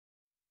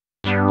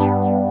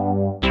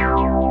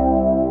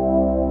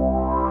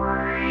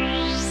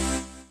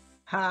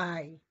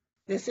Hi,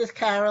 this is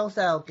Carol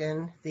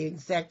Zelkin, the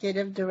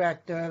Executive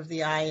Director of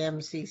the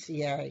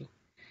IMCCA.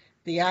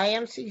 The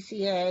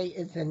IMCCA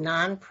is a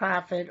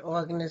nonprofit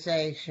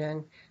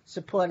organization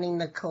supporting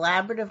the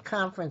collaborative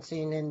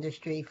conferencing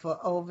industry for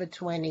over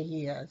 20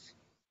 years.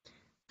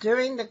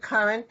 During the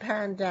current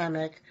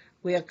pandemic,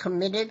 we are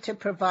committed to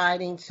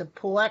providing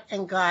support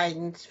and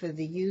guidance for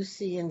the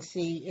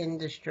UC&C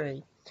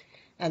industry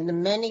and the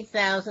many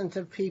thousands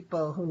of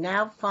people who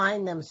now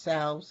find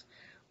themselves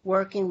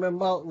working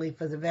remotely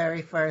for the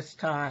very first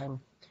time.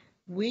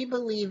 We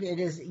believe it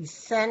is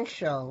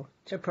essential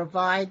to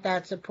provide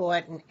that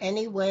support in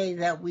any way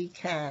that we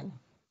can.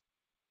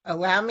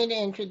 Allow me to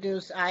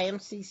introduce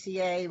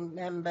IMCCA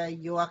member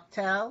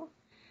Yorktel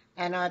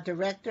and our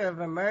Director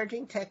of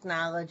Emerging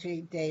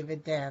Technology,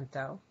 David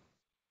Danto.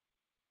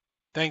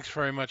 Thanks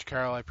very much,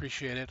 Carol. I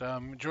appreciate it.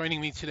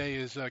 Joining me today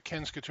is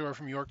Ken Scatura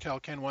from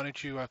Yorktel. Ken, why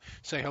don't you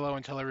say hello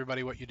and tell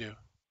everybody what you do?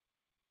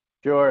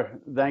 Sure.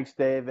 Thanks,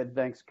 David.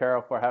 Thanks,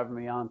 Carol, for having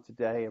me on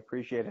today.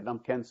 Appreciate it. I'm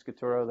Ken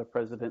Scaturo, the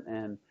president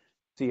and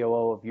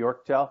COO of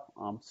Yorktel.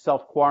 I'm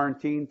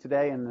self-quarantined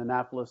today in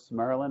Annapolis,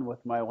 Maryland,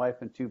 with my wife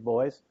and two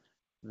boys.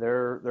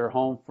 They're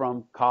home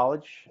from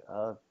college.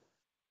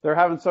 They're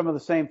having some of the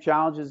same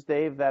challenges,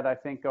 Dave, that I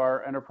think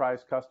our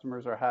enterprise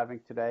customers are having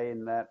today,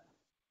 in that,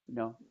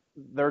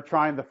 they're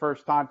trying the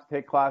first time to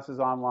take classes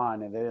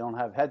online and they don't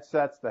have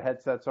headsets. The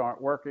headsets aren't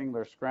working.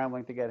 They're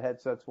scrambling to get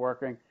headsets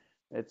working.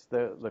 It's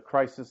the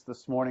crisis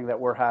this morning that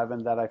we're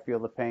having that I feel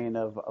the pain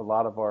of a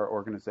lot of our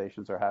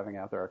organizations are having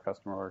out there, our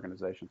customer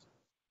organizations.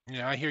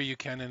 Yeah, I hear you,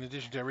 Ken. In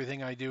addition to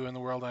everything I do in the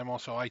world, I'm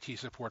also IT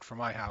support for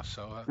my house.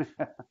 So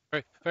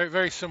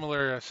very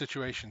similar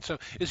situation. So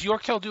is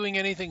Yorktel doing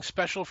anything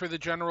special for the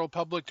general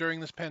public during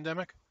this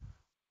pandemic?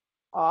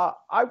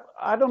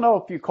 I don't know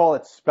if you call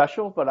it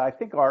special, but I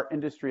think our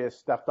industry has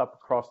stepped up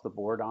across the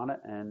board on it.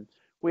 And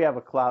we have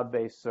a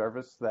cloud-based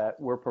service that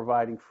we're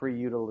providing free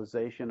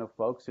utilization of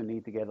folks who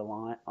need to get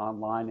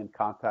online and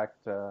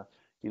contact,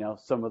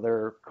 some of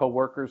their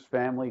coworkers,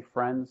 family,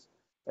 friends,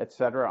 et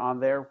cetera, on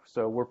there.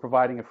 So we're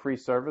providing a free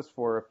service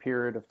for a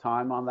period of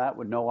time on that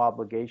with no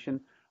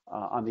obligation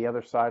on the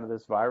other side of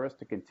this virus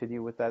to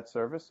continue with that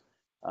service.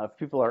 If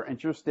people are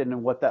interested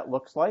in what that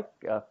looks like,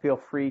 feel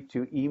free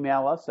to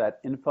email us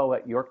at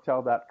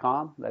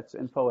info@yorktel.com. That's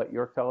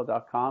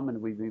info@yorktel.com, and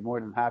we'd be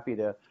more than happy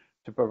to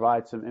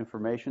provide some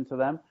information to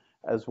them,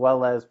 as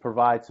well as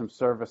provide some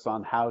service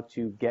on how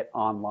to get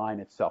online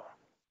itself.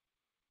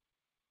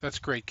 That's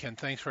great, Ken.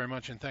 Thanks very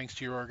much, and thanks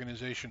to your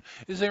organization.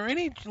 Is there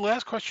any,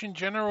 last question,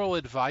 general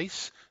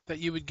advice that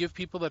you would give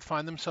people that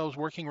find themselves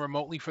working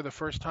remotely for the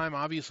first time?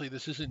 Obviously,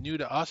 this isn't new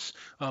to us,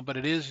 but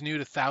it is new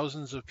to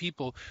thousands of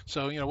people.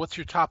 So, what's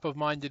your top of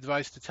mind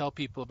advice to tell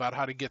people about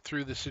how to get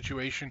through this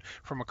situation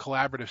from a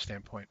collaborative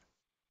standpoint?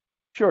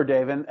 Sure,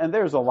 Dave, and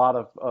there's a lot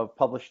of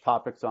published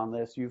topics on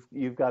this.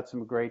 You've got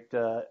some great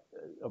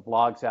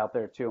blogs out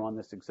there too on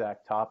this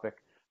exact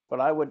topic.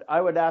 But I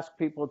would ask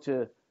people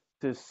to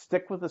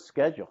stick with the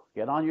schedule.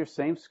 Get on your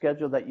same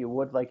schedule that you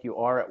would like you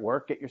are at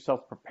work. Get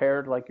yourself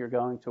prepared like you're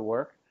going to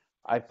work.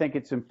 I think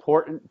it's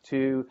important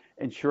to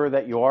ensure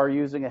that you are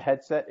using a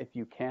headset if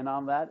you can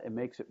on that. It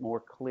makes it more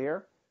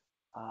clear.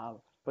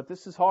 But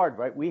this is hard,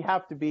 right? We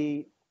have to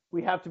be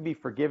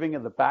forgiving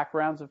of the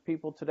backgrounds of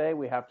people today.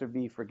 We have to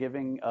be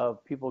forgiving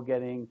of people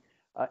getting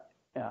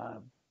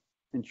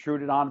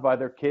intruded on by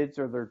their kids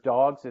or their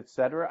dogs, et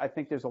cetera. I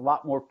think there's a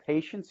lot more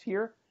patience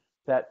here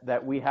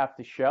that we have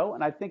to show.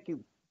 And I think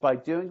by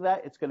doing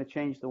that, it's going to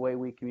change the way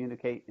we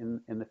communicate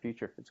in the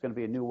future. It's going to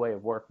be a new way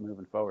of work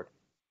moving forward.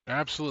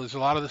 Absolutely. There's a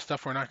lot of this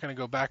stuff we're not going to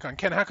go back on.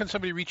 Ken, how can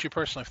somebody reach you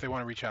personally if they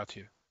want to reach out to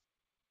you?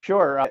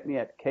 Sure. Get me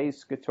at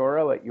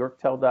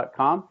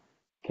kscaturo@yorktel.com.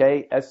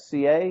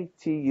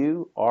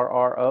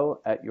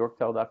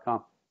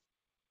 KSCATURRO@yorktel.com.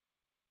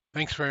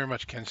 Thanks very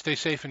much, Ken. Stay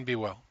safe and be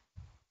well.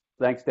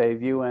 Thanks,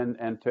 Dave. You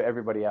and to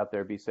everybody out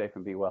there, be safe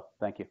and be well.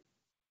 Thank you.